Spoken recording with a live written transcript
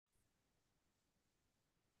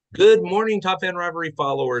Good morning, Top Fan Rivalry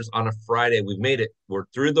followers on a Friday. We've made it. We're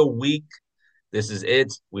through the week. This is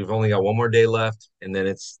it. We've only got one more day left, and then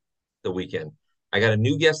it's the weekend. I got a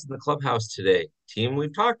new guest in the clubhouse today. Team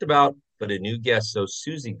we've talked about, but a new guest. So,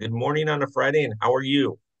 Suzy, good morning on a Friday, and how are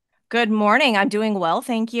you? Good morning. I'm doing well,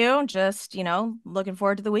 thank you. Just, looking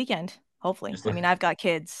forward to the weekend, hopefully. Just I look, mean, I've got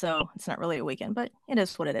kids, so it's not really a weekend, but it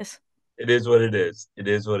is what it is. it is what it is. It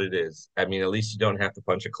is what it is. I mean, at least you don't have to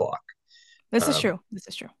punch a clock. This is Um, true. This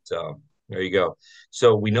is true. so there you go.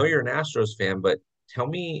 So we know you're an Astros fan, but tell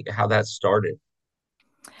me how that started.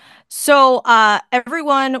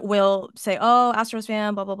 Everyone will say, "Oh, Astros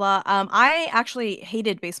fan, blah blah blah." I actually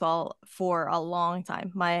hated baseball for a long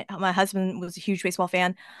time. My husband was a huge baseball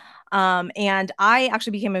fan. And I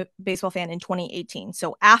actually became a baseball fan in 2018.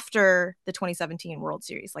 So after the 2017 World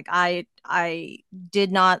Series, like I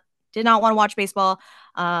did not did not want to watch baseball.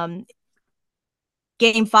 Um,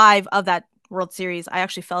 Game 5 of that World Series, I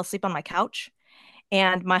actually fell asleep on my couch,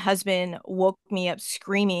 and my husband woke me up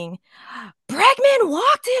screaming, "Bregman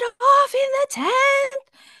walked it off in the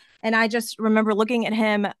 10th." And I just remember looking at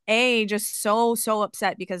him, A, just so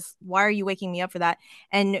upset because why are you waking me up for that?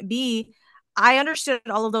 And B, I understood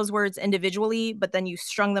all of those words individually, but then you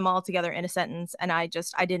strung them all together in a sentence, and I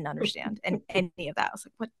didn't understand and any of that. I was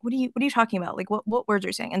like, what are you talking about? Like what words are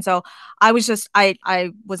you saying? And so I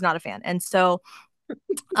was not a fan. And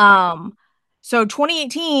um, so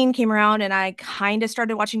 2018 came around and I kind of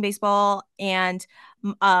started watching baseball, and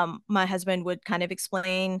my husband would kind of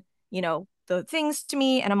explain, the things to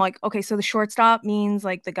me, and I'm like, okay, so the shortstop means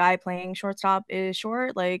like the guy playing shortstop is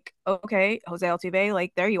short, like okay, Jose Altuve,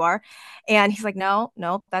 like there you are. And he's like, no,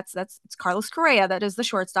 no, that's it's Carlos Correa, that is the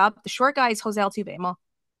shortstop. The short guy is Jose Altuve. I'm all,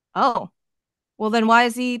 oh, well then why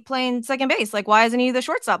is he playing second base? Like why isn't he the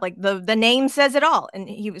shortstop? Like the name says it all. And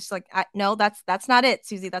he was like, no, that's not it,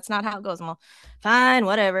 Susie. That's not how it goes. I'm all, fine,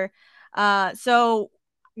 whatever. So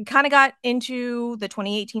kind of got into the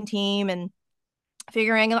 2018 team and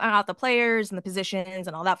figuring out the players and the positions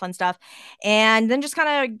and all that fun stuff. And then just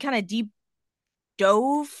kind of deep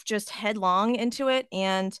dove just headlong into it.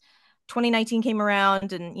 And 2019 came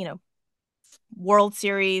around, and World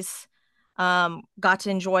Series. Got to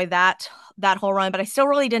enjoy that whole run, but I still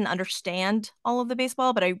really didn't understand all of the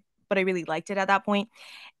baseball, but I really liked it at that point.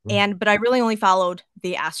 And but I really only followed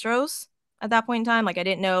the Astros at that point in time. Like I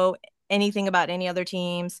didn't know anything about any other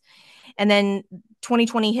teams. And then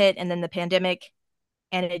 2020 hit, and then the pandemic,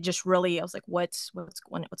 and it just really, I was like, what's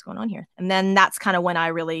going on here? And then that's kind of when I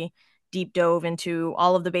really deep dove into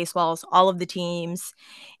all of the baseballs, all of the teams,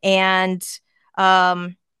 and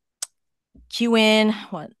um Q in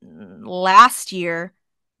what last year,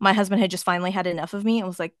 my husband had just finally had enough of me and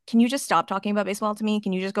was like, "Can you just stop talking about baseball to me?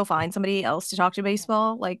 Can you just go find somebody else to talk to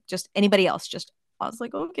baseball? Like just anybody else." Just I was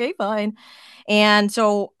like, "Okay, fine." And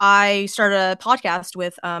so I started a podcast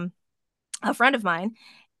with a friend of mine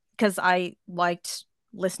because I liked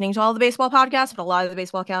listening to all the baseball podcasts, but a lot of the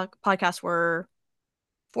baseball podcasts were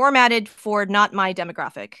formatted for not my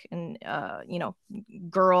demographic, and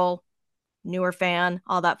girl, newer fan,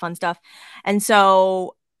 all that fun stuff. And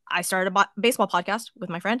so I started a baseball podcast with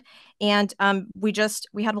my friend, and we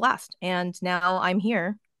had a blast. And now I'm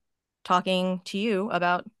here talking to you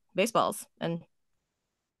about baseballs and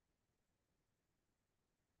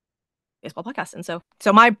baseball podcasts. And so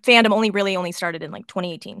my fandom only started in like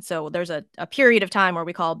 2018. So there's a period of time where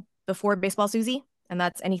we call before baseball Susie, and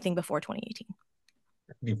that's anything before 2018.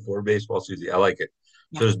 Before baseball Susie. I like it.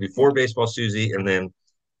 Yeah. So there's Yeah. before baseball Susie, and then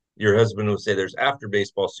your husband will say there's after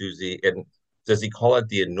baseball Susie. And does he call it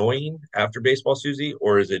the annoying after baseball Susie,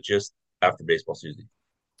 or is it just after baseball Susie?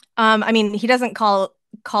 I mean, he doesn't call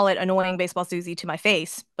it annoying baseball Susie to my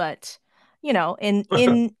face, but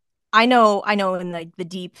in I know in like the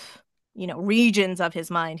deep, regions of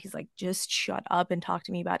his mind, he's like, just shut up and talk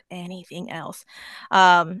to me about anything else.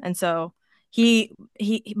 And so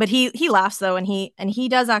but he laughs though, and he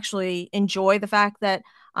does actually enjoy the fact that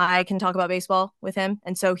I can talk about baseball with him.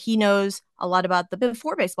 And so he knows a lot about the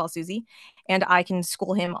before baseball Susie, and I can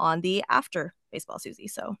school him on the after baseball Susie.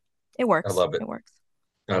 So it I works. love it. It works.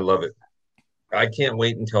 I love it. I can't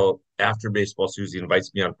wait until after baseball Susie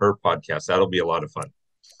invites me on her podcast. That'll be a lot of fun.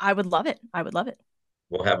 I would love it. I would love it.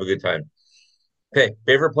 We'll have a good time. Okay,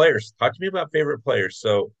 favorite players. Talk to me about favorite players.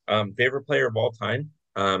 So, favorite player of all time,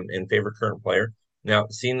 and favorite current player. Now,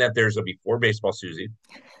 seeing that there's a before baseball Susie,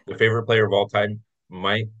 the favorite player of all time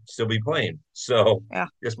might still be playing. So, Yeah.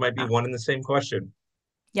 this might be Yeah. one and the same question.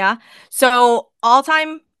 Yeah. So all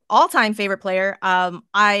time favorite player.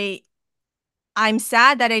 I'm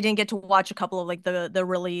sad that I didn't get to watch a couple of like the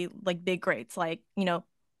really like big greats, like,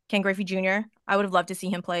 Ken Griffey Jr. I would have loved to see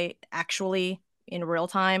him play actually in real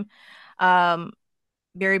time. Um,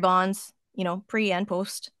 Barry Bonds, pre and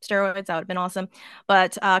post steroids, that would have been awesome.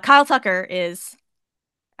 But Kyle Tucker is,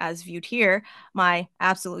 as viewed here, my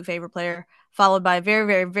absolute favorite player, followed by a very,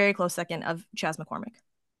 very, very close second of Chas McCormick.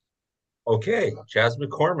 Okay, Chas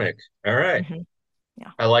McCormick. All right. Hmm.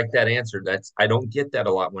 Yeah. I like that answer. I don't get that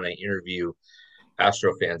a lot when I interview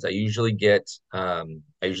Astro fans. I usually get Jose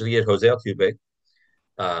Altuve,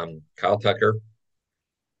 Kyle Tucker,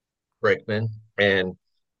 Brickman, and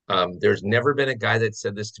there's never been a guy that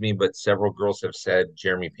said this to me, but several girls have said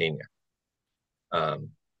Jeremy Pena. Um,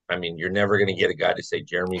 I mean, you're never going to get a guy to say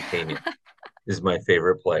Jeremy Pena is my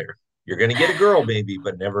favorite player. You're going to get a girl, maybe,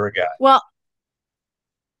 but never a guy. Well,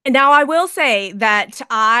 now I will say that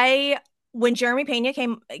when Jeremy Pena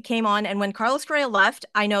came on and when Carlos Correa left,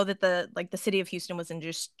 I know that the city of Houston was in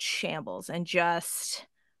just shambles and just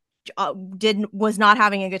didn't was not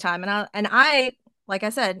having a good time. And I like I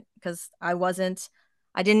said, because I was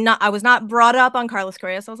not brought up on Carlos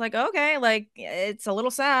Correa, so I was like, okay, like it's a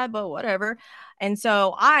little sad, but whatever. And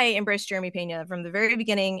so I embraced Jeremy Pena from the very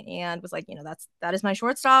beginning and was like, that is my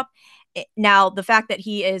shortstop. Now the fact that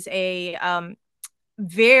he is a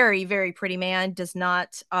very, very pretty man does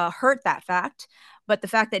not hurt that fact. But the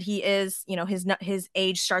fact that he is, his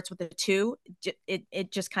age starts with a two,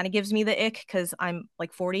 it just kind of gives me the ick because I'm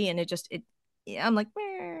like 40 and yeah, I'm like,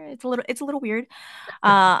 it's a little weird,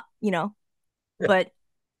 uh, you know. But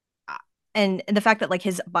uh, and the fact that like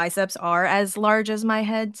his biceps are as large as my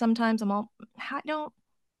head, sometimes I'm all,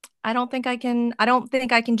 I don't think I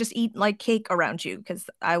can just eat like cake around you because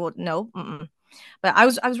I will no. Mm-mm. But I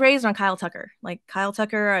was raised on Kyle Tucker. Like Kyle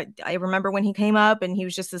Tucker, I remember when he came up and he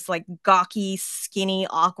was just this like gawky, skinny,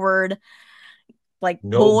 awkward like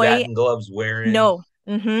No boy. batting gloves wearing. No.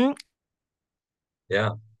 Mm-hmm.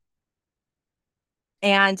 Yeah.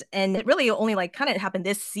 And it really only like kind of happened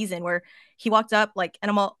this season where he walked up like and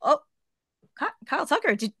I'm all, oh, Kyle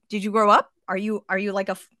Tucker, did you grow up? Are you like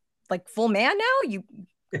like full man now? You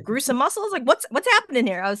grew some muscles? Like what's happening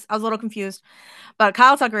here? I was a little confused. But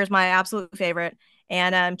Kyle Tucker is my absolute favorite.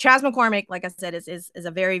 And Chas McCormick, like I said, is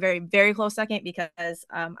a very, very, very close second because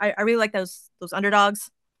I really like those underdogs.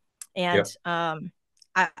 Yeah. And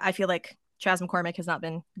I feel like Chas McCormick has not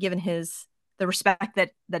been given the respect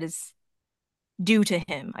that is due to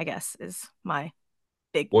him, I guess, is my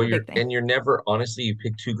Well, big thing. you're never honestly, you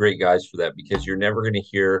pick two great guys for that because you're never going to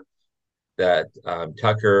hear that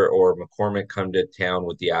Tucker or McCormick come to town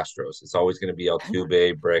with the Astros. It's always going to be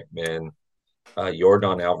Altuve, Brickman,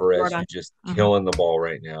 Jordan Alvarez, Jordan. who's just Mm-hmm. killing the ball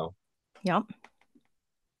right now. Yep.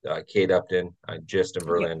 Kate Upton, Justin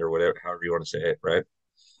Yep. Verlander, whatever, however you want to say it, right?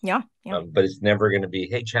 Yeah. Yeah. But it's never going to be,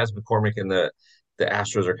 hey, Chas McCormick and the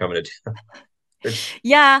Astros are coming to town. It's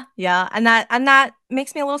Yeah. Yeah. And that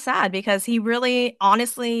makes me a little sad because he really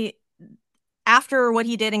honestly after what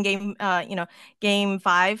he did in game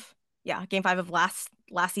 5, yeah, game 5 of last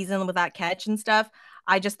season with that catch and stuff,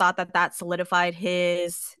 I just thought that solidified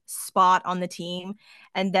his spot on the team.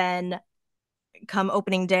 And then come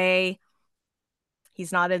opening day,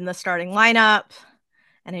 he's not in the starting lineup,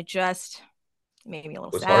 and it just made me a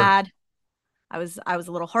little was hard. sad. I was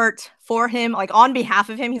a little hurt for him, like on behalf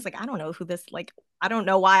of him. He's like, I don't know who this like. I don't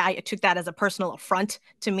know why I took that as a personal affront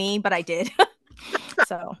to me, but I did.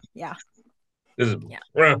 So yeah, This is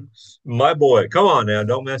yeah, my boy. Come on now,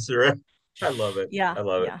 don't mess around. I love it. yeah, I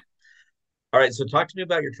love it. yeah. All right, so talk to me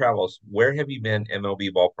about your travels. Where have you been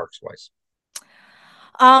MLB ballparks wise?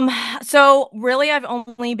 Um, so really I've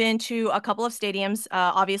only been to a couple of stadiums.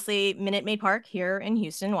 Obviously Minute Maid Park here in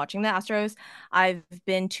Houston watching the Astros. I've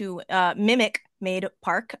been to Mimic Maid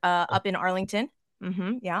Park up in Arlington.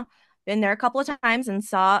 Yeah. Been there a couple of times and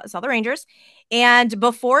saw the Rangers. And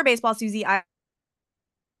before baseball, Susie, I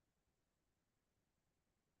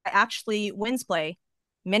actually wins play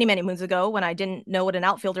many, many moons ago when I didn't know what an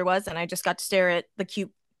outfielder was and I just got to stare at the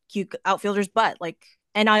cute outfielder's butt. Like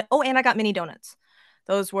and I got mini donuts.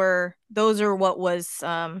 Those are what was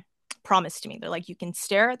promised to me. They're like you can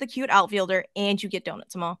stare at the cute outfielder and you get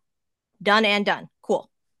donuts. I'm all done and done. Cool.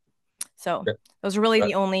 So Okay. those are really Uh,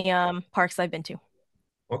 the only parks I've been to.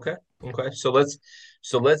 okay. Okay. So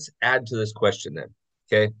let's add to this question then.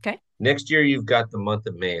 Okay. Okay. Next year you've got the month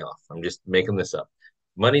of May off. I'm just making this up.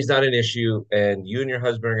 Money's not an issue, and you and your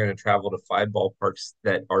husband are going to travel to 5 ballparks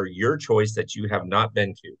that are your choice that you have not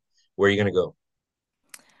been to. Where are you going to go?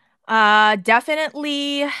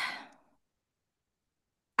 Definitely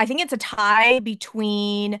I think it's a tie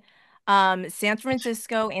between San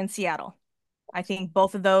Francisco and Seattle. I think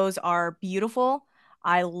both of those are beautiful.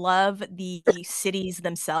 I love the cities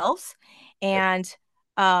themselves, Yep. and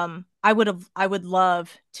I would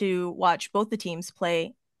love to watch both the teams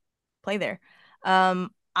play there.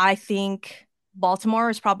 I think Baltimore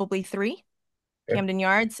is probably three, Okay. Camden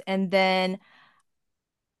Yards, and then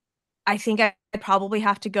I think I'd probably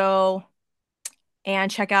have to go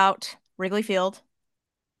and check out Wrigley Field,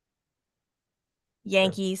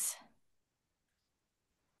 Yeah. Yankees,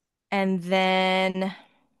 and then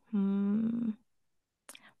hmm,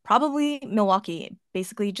 probably Milwaukee,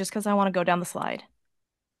 basically just because I want to go down the slide.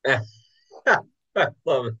 I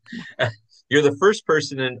love it. You're the first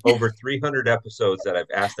person in over 300 episodes that I've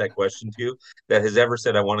asked that question to that has ever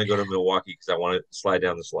said, I want to go to Milwaukee because I want to slide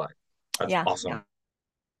down the slide. That's Yeah, awesome. yeah.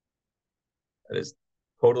 That is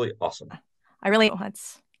totally awesome. I really,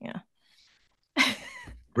 that's, yeah.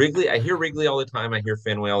 Wrigley, I hear Wrigley all the time. I hear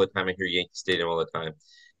Fenway all the time. I hear Yankee Stadium all the time.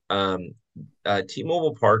 Um,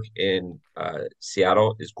 T-Mobile Park in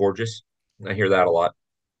Seattle is gorgeous. I hear that a lot.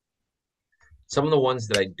 Some of the ones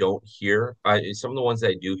that I don't hear, some of the ones that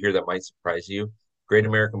I do hear that might surprise you, Great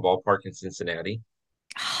American Ballpark in Cincinnati,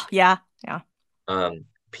 Yeah, yeah.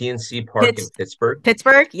 PNC Park in Pitts, Pittsburgh.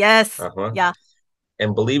 Pittsburgh, yes. Uh-huh. Yeah.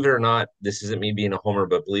 And believe it or not, this isn't me being a homer,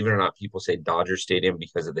 but believe it or not, people say Dodger Stadium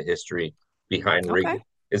because of the history behind Okay. Wrigley.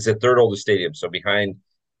 It's the third oldest stadium. So behind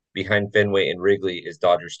Fenway and Wrigley is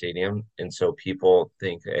Dodger Stadium. And so people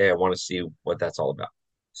think, hey, I want to see what that's all about.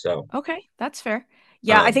 So Okay, that's fair.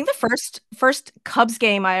 Yeah, I um think the first Cubs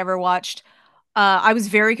game I ever watched, I was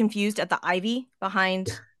very confused at the ivy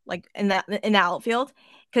behind, like in the outfield,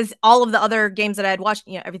 because all of the other games that I had watched,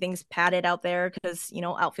 everything's padded out there because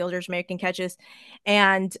outfielders making catches,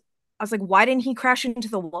 and I was like, why didn't he crash into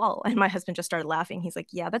the wall? And my husband just started laughing. He's like,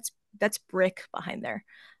 yeah, that's brick behind there.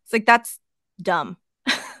 It's like that's dumb.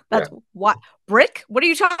 yeah, That's what brick? What are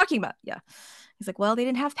you talking about? Yeah. He's like, well, they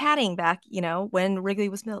didn't have padding back, when Wrigley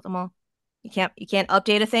was built. I'm all, you can't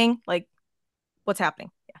update a thing. Like, what's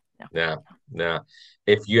happening? Yeah, no. yeah, yeah.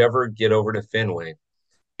 If you ever get over to Fenway,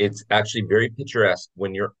 it's actually very picturesque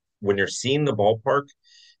when you're seeing the ballpark,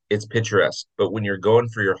 it's picturesque. But when you're going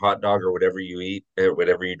for your hot dog or whatever you eat,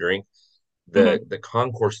 whatever you drink, the Hmm. the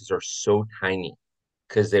concourses are so tiny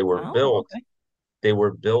because Oh, okay. they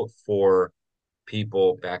were built for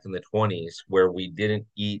people back in the 20s where we didn't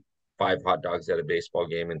eat five hot dogs at a baseball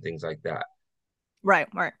game and things like that. Right,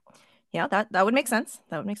 right. Yeah, that would make sense.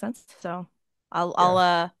 That would make sense. So I'll Yeah. I'll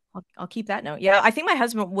uh I'll keep that note. Yeah, I think my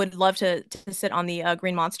husband would love to sit on the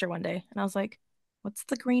Green Monster one day. And I was like, what's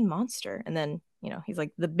the Green Monster? And then, he's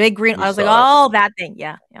like the big green. You I was like, saw it. oh, that thing.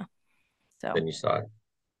 Yeah, yeah. So, Then you saw it.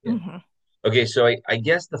 Yeah. mhm. Okay, so I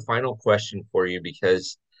guess the final question for you,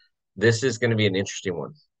 because this is going to be an interesting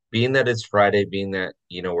one. Being that it's Friday, being that,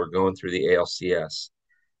 we're going through the ALCS,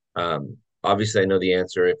 obviously I know the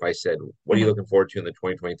answer if I said, what are you Mhm. looking forward to in the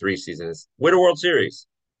 2023 season? Is win a World Series.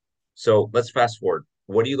 So let's fast forward.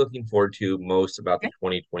 What are you looking forward to most about the Okay.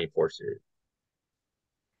 2024 series?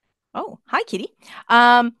 Oh, hi, Kitty.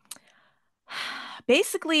 Um,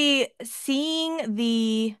 basically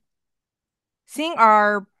seeing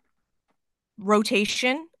our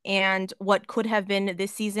rotation and what could have been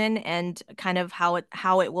this season and kind of how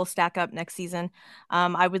it will stack up next season.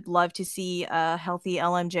 I would love to see a healthy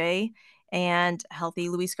LMJ and healthy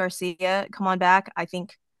Luis Garcia come on back. I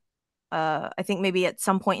think maybe at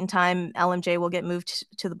some point in time LMJ will get moved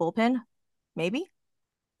to the bullpen. Maybe.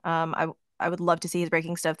 I would love to see his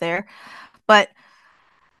breaking stuff there. But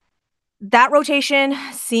that rotation,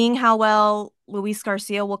 seeing how well Luis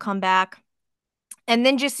Garcia will come back, and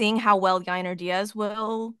then just seeing how well Yainer Diaz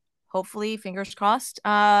will, hopefully, fingers crossed,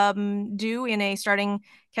 do in a starting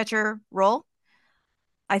catcher role.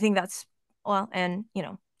 I think that's, well, and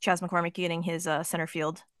Chas McCormick getting his center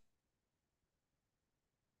field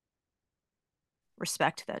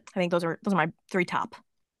respect. That I think those are my three top.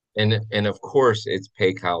 And of course it's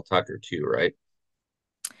pay Kyle Tucker too, right?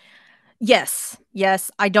 Yes,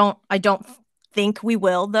 yes. I don't think we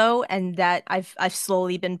will though, and that I've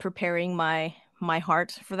slowly been preparing my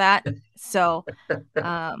heart for that. So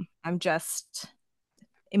I'm just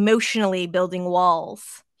emotionally building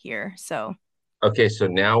walls here. So Okay, so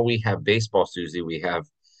now we have baseball Suzy. We have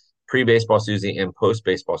pre-baseball Suzy and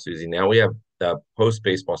post-baseball Suzy. Now we have the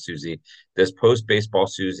post-baseball Suzy. This post-baseball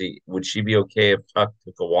Suzy, would she be okay if Tuck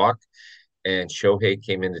took a walk and Shohei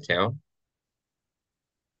came into town?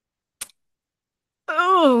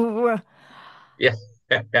 oh, Yeah.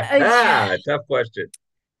 yeah. Tough question.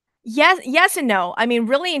 Yes and no. I mean,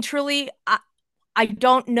 really and truly, I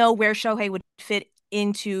don't know where Shohei would fit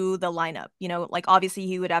into the lineup. Like obviously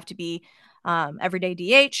he would have to be everyday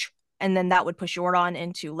DH, and then that would push Jordan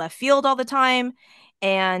into left field all the time.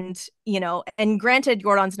 And granted,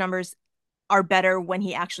 Jordan's numbers are better when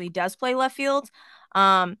he actually does play left field.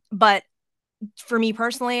 But for me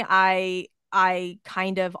personally, I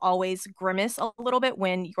kind of always grimace a little bit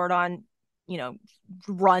when Jordan, you know,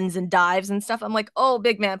 runs and dives and stuff. I'm like, oh,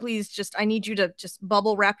 big man, please just, I need you to just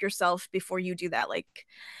bubble wrap yourself before you do that. Like,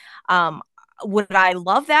 um, would I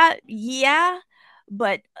love that? Yeah.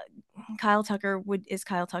 But Kyle Tucker is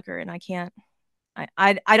Kyle Tucker, and I can't,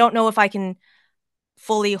 I don't know if I can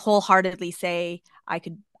fully wholeheartedly say I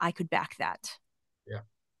could back that.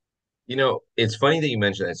 Yeah. It's funny that you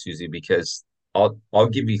mentioned that, Susie, because I'll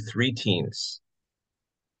give you three teams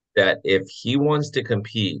that if he wants to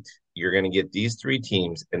compete, you're going to get these three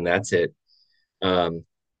teams, and that's it. Um,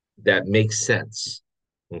 that makes sense.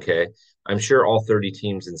 Okay. I'm sure all 30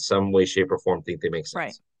 teams in some way, shape, or form think they make Right.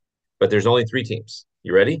 sense. But there's only three teams.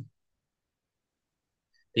 You ready?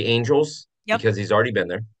 The Angels, Yep. because he's already been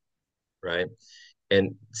there, right?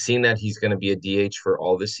 And seeing that he's going to be a DH for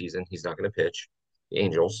all this season, he's not going to pitch. The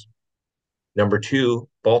Angels. Number two,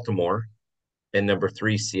 Baltimore. And number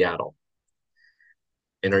three, Seattle.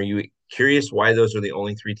 And are you curious why those are the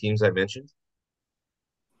only three teams I mentioned?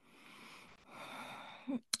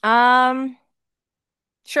 Um,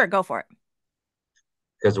 sure, go for it.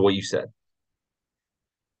 Because of what you said.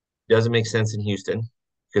 Doesn't make sense in Houston,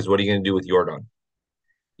 because what are you going to do with Jordan?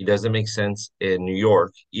 He doesn't make sense in New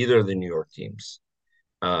York, either of the New York teams.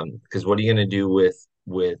 Because what are you going to do with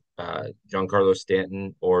Giancarlo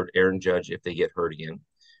Stanton or Aaron Judge if they get hurt again?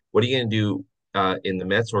 What are you going to do in the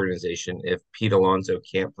Mets organization if Pete Alonso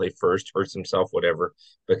can't play first, hurts himself, whatever,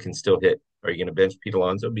 but can still hit? Are you going to bench Pete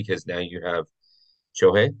Alonso because now you have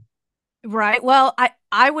Shohei? Right. Well, I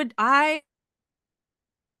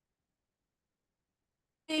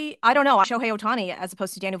don't know. Shohei Ohtani as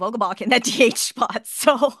opposed to Daniel Vogelbach in that DH spot.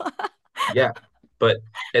 So Yeah, but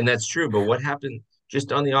and that's true. But what happened?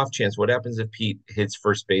 Just on the off chance, what happens if Pete hits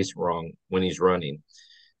first base wrong when he's running?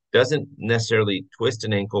 Doesn't necessarily twist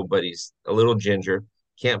an ankle, but he's a little ginger.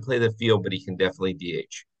 Can't play the field, but he can definitely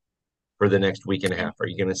DH for the next week and a half. Are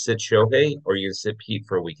you going to sit Shohei or are you going to sit Pete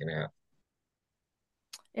for a week and a half?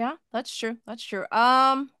 yeah, that's true. That's true.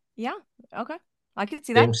 Yeah, okay. I can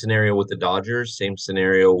see that. Same scenario with the Dodgers, same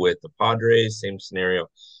scenario with the Padres, same scenario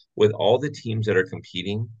with all the teams that are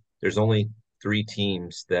competing. There's only three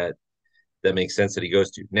teams that makes sense that he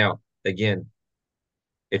goes to. Now, again,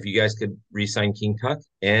 if you guys could re-sign King Tuck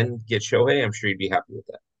and get Shohei, I'm sure you'd be happy with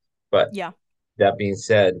that. But Yeah. that being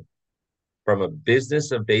said, from a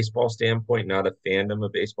business of baseball standpoint, not a fandom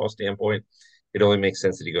of baseball standpoint, it only makes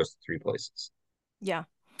sense that he goes to three places. Yeah.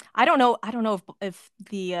 I don't know if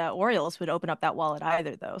the Orioles would open up that wallet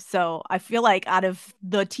either though. So I feel like out of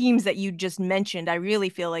the teams that you just mentioned, I really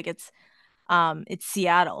feel like it's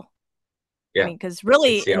Seattle. I Yeah, mean, because it's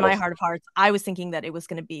really in my Seattle's. heart of hearts, I was thinking that it was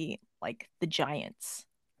going to be like the Giants.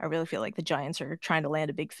 I really feel like the Giants are trying to land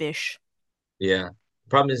a big fish. Yeah. The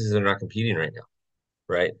problem is they're not competing right now,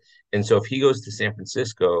 right? And so if he goes to San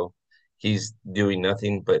Francisco, he's doing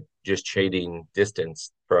nothing but just trading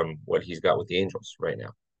distance from what he's got with the Angels right now.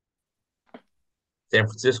 San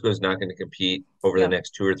Francisco is not going to compete over the Yeah.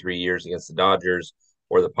 next 2 or 3 years against the Dodgers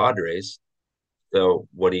or the Padres. So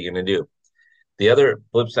what are you going to do? The other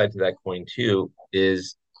flip side to that coin too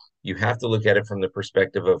is you have to look at it from the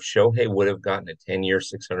perspective of Shohei would have gotten a 10-year,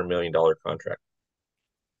 $600 million contract.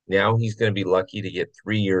 Now he's going to be lucky to get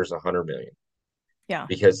 3 years, 100 million, Yeah.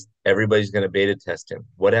 because everybody's going to beta test him.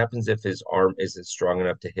 What happens if his arm isn't strong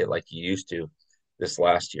enough to hit like he used to this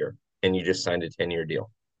last year, and you just signed a 10-year deal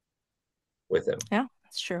with him? Yeah,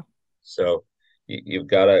 that's true. So you've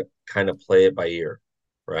got to kind of play it by ear,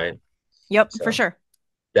 right? Yep, for So sure.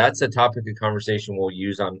 that's a topic of conversation we'll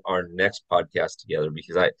use on our next podcast together,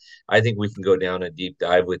 because I think we can go down a deep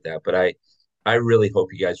dive with that. But I really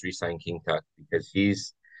hope you guys resign King Tuck, because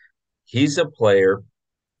he's a player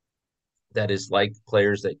that is like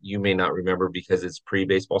players that you may not remember because it's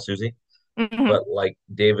pre-baseball, Susie, Hmm. but like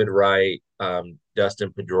David Wright,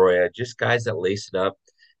 Dustin Pedroia, just guys that lace it up.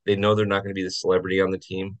 They know they're not going to be the celebrity on the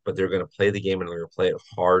team, but they're going to play the game and they're going to play it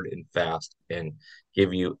hard and fast and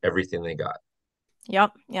give you everything they got.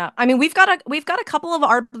 Yep. Yeah. I mean, we've got a couple of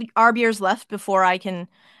arb years left before I can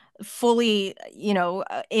fully,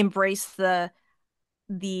 embrace the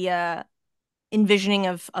envisioning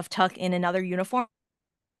of Tuck in another uniform.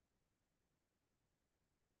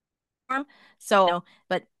 So,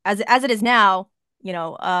 but as it is now,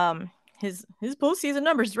 his postseason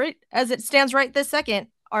numbers, right as it stands right this second,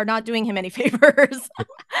 are not doing him any favors.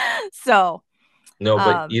 So, No,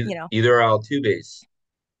 but you know, either Altuve's.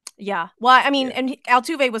 yeah. Well, I mean, Yeah. and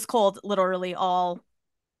Altuve was cold literally all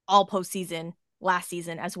postseason last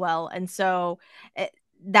season as well, and so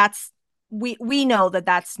that's we know that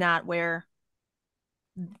that's not where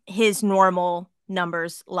his normal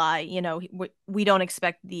numbers lie. We don't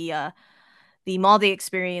expect the Maldi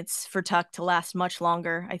experience for Tuck to last much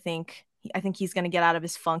longer. I think he's going to get out of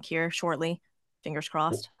his funk here shortly. Fingers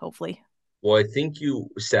crossed, hopefully. Well, I think you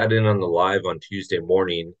sat in on the live on Tuesday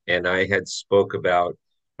morning, and I had spoke about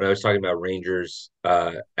when I was talking about Rangers,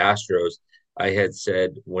 Astros. I had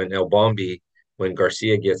said when El Bombi, when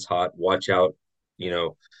Garcia gets hot, watch out, you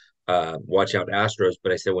know, watch out Astros.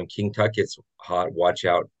 But I said when King Tut gets hot, watch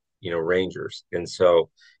out, Rangers. And so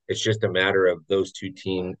it's just a matter of those two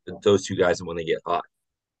guys, and when they get hot,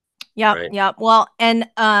 Yep, right? yep. Well, and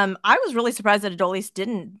I was really surprised that Adolis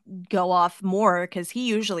didn't go off more because he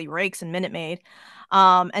usually rakes in Minute Maid.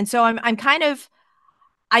 And so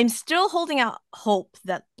I'm still holding out hope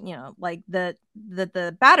that like the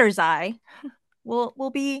batter's eye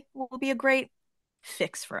will be a great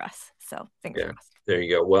fix for us. So fingers Yeah, crossed. there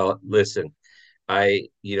you go. Well, listen,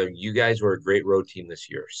 you guys were a great road team this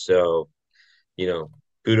year, so you know,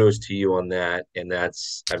 kudos to you on that. And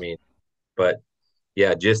that's, I mean, but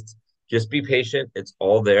yeah, just be patient. It's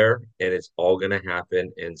all there and it's all gonna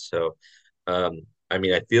happen. And so I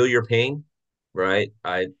mean, I feel your pain, right?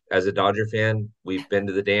 I as a Dodger fan, we've been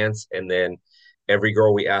to the dance and then every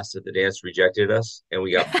girl we asked at the dance rejected us and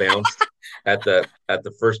we got bounced at the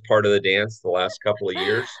first part of the dance the last couple of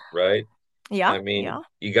years, right? Yeah, I mean, yeah.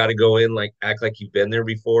 you got to go in like act like you've been there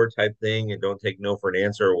before type thing and don't take no for an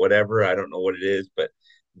answer or whatever. I don't know what it is, but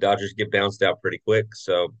Dodgers get bounced out pretty quick.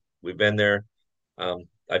 So we've been there.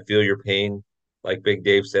 I feel your pain. Like Big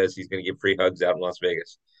Dave says, he's going to give free hugs out in Las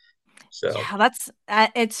Vegas. So Yeah, that's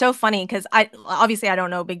it's so funny because I don't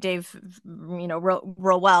know Big Dave,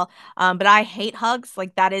 real well, but I hate hugs.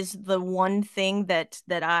 Like that is the one thing that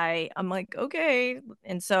I'm like okay,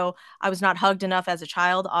 and so I was not hugged enough as a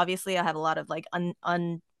child. Obviously, I have a lot of like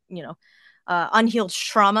unhealed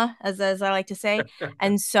trauma, as I like to say,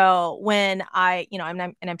 and so when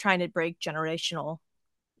I'm trying to break generational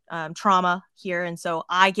trauma here, and so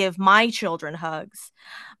I give my children hugs,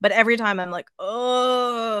 but every time I'm like,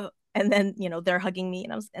 oh, and then they're hugging me,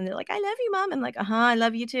 and they're like, "I love you, mom." I'm like, I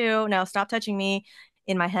love you too. Now stop touching me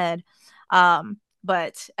in my head.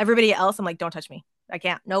 But everybody else, I'm like, don't touch me. I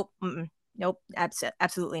can't. Nope. Mm-mm. Nope.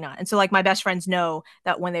 Absolutely not. And so like my best friends know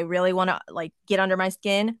that when they really want to like get under my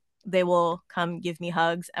skin, they will come give me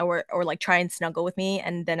hugs or like try and snuggle with me,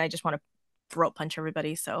 and then I just want to throat punch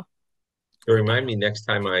everybody. So yeah. remind me next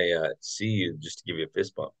time I see you just to give you a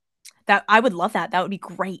fist bump. That I would love that. That would be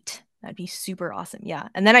great. That'd be super awesome. Yeah.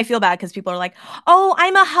 And then I feel bad because people are like, "Oh,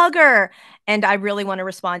 I'm a hugger." And I really want to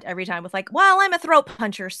respond every time with like, "Well, I'm a throat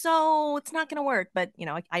puncher, so it's not gonna work." But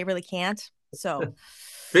I really can't. So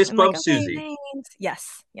Fist I'm like, bump okay, Suzy. thanks.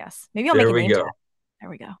 Yes, yes. Maybe I'll make There a we name tag. go. There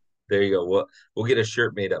we go. There you go. We'll get a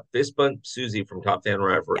shirt made up. Fist bump Suzy from Top Fan Yeah,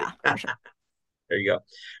 Rivalry. for sure. There you go.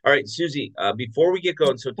 All right, Suzy. Before we get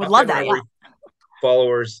going, so Would Top love Fan that. Yeah. Rivalry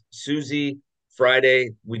followers, Suzy, Friday,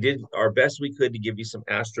 we did our best we could to give you some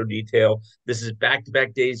Astro detail. This is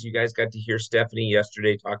back-to-back days. You guys got to hear Stephanie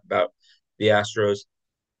yesterday talk about the Astros.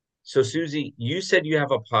 So, Suzy, you said you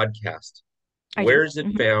have a podcast. I do. Where is it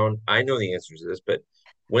Mhm. found? I know the answers to this, but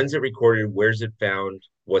when's it recorded? Where's it found?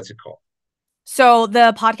 What's it called? So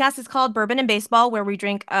the podcast is called Bourbon and Baseball, where we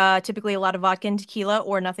drink typically a lot of vodka and tequila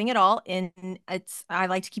or nothing at all. And it's I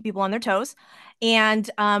like to keep people on their toes. And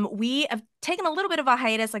we have taken a little bit of a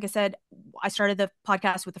hiatus. Like I said, I started the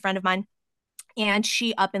podcast with a friend of mine and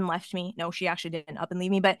she up and left me. No, she actually didn't up and leave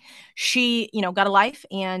me, but she, got a life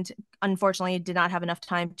and unfortunately did not have enough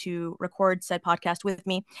time to record said podcast with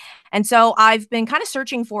me. And so I've been kind of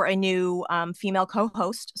searching for a new female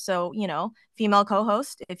co-host. So, female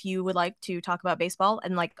co-host, if you would like to talk about baseball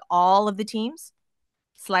and like all of the teams,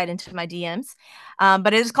 slide into my DMs.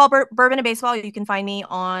 But it is called Bourbon and Baseball. You can find me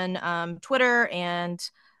on Twitter and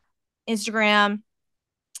Instagram.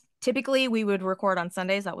 Typically we would record on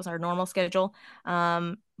Sundays. That was our normal schedule.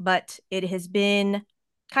 But it has been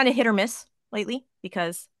kind of hit or miss lately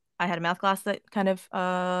because I had a math class that kind of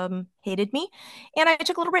hated me and I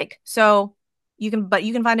took a little break. So you can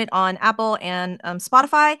find it on Apple and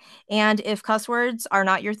Spotify. And if cuss words are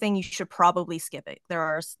not your thing, you should probably skip it.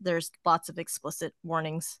 There's lots of explicit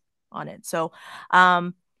warnings on it. So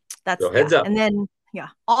that's So, yeah. heads up. And then yeah.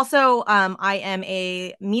 Also, I am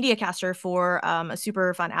a media caster for a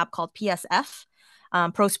super fun app called PSF,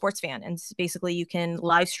 Pro Sports Fan. And basically, you can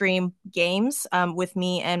live stream games with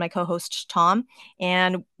me and my co host, Tom.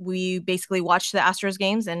 And we basically watch the Astros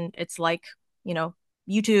games, and it's like,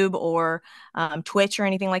 YouTube or Twitch or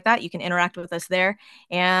anything like that. You can interact with us there.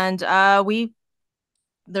 And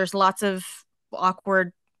there's lots of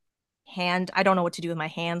awkward I don't know what to do with my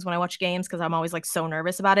hands when I watch games because I'm always like so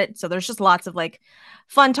nervous about it. So there's just lots of like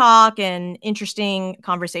fun talk and interesting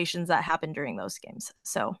conversations that happen during those games.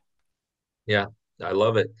 So Yeah, I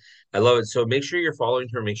love it. I love it. So make sure you're following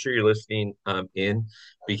her. Make sure you're listening in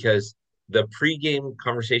because the pregame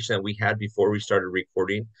conversation that we had before we started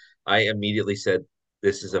recording, I immediately said,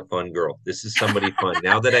 "This is a fun girl. This is somebody fun."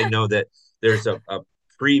 Now that I know that there's a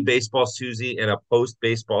pre-baseball Suzy and a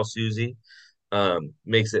post-baseball Suzy,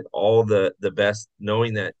 makes it all the best.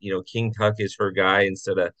 Knowing that King Tuck is her guy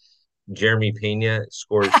instead of Jeremy Pena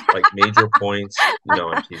scores like major points. No,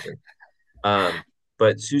 I'm teasing. Um,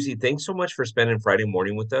 but Suzy, thanks so much for spending Friday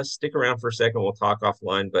morning with us. Stick around for a second. We'll talk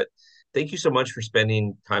offline. But thank you so much for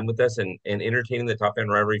spending time with us and entertaining the Top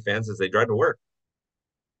End Rivalry fans as they drive to work.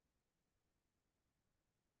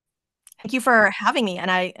 Thank you for having me.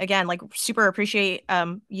 And I again like super appreciate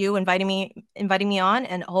you inviting me on,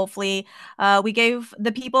 and hopefully we gave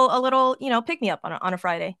the people a little, pick me up on on a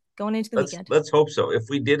Friday going into the weekend. Let's hope so. If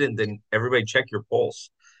we didn't, then everybody check your pulse.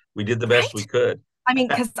 We did the best we Right? could. I mean,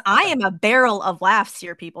 because I am a barrel of laughs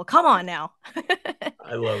here, people. Come on now.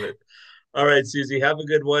 I love it. All right, Suzy, have a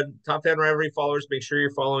good one. Top Fan Rivalry followers, make sure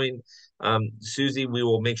you're following Suzy. We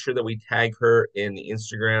will make sure that we tag her in the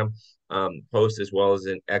Instagram post as well as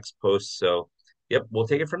in X post. So, yep, we'll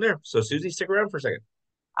take it from there. So, Suzy, stick around for a second.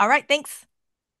 All right, thanks.